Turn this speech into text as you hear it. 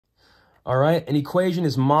All right, an equation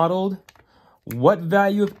is modeled. What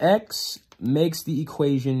value of x makes the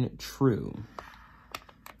equation true?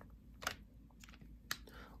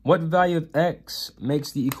 What value of x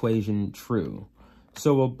makes the equation true?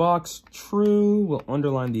 So we'll box true, we'll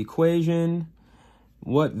underline the equation.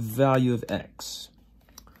 What value of x?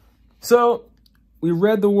 So we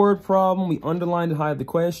read the word problem, we underlined and highlighted the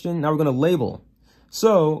question. Now we're going to label.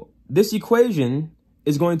 So this equation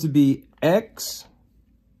is going to be x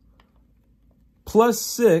plus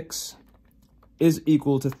 6 is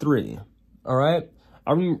equal to 3. All right?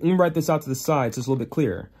 I'm going to write this out to the side so it's a little bit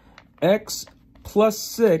clearer. X plus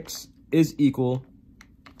 6 is equal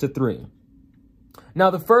to 3. Now,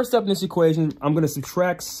 the first step in this equation, I'm going to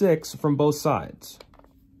subtract 6 from both sides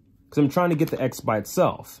because I'm trying to get the x by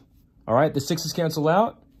itself. All right? The 6's cancel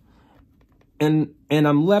out, and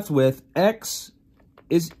I'm left with x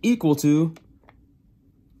is equal to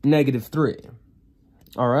 -3.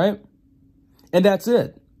 All right? And that's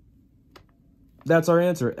it. That's our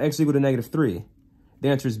answer, x equal to -3. The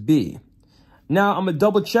answer is B. Now, I'm going to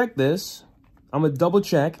double check this. I'm going to double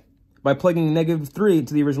check by plugging -3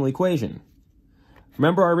 into the original equation.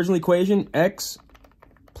 Remember our original equation, x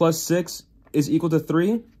plus 6 is equal to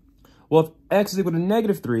 3? Well, if x is equal to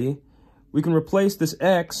 -3, we can replace this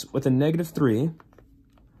x with a -3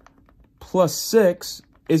 plus 6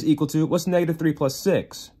 is equal to, what's -3 plus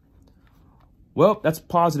 6? Well, that's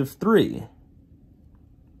 +3.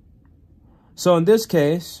 So in this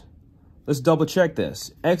case, let's double check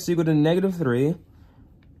this. X equal to -3.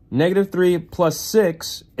 -3 plus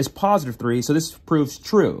 6 is +3, so this proves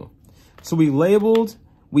true. So we labeled,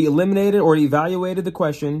 we eliminated or evaluated the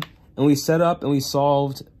question, and we set up and we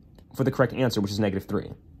solved for the correct answer, which is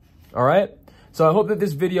 -3. All right? So I hope that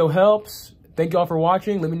this video helps. Thank you all for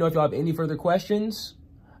watching. Let me know if you have any further questions,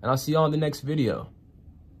 and I'll see you all in the next video.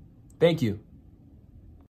 Thank you.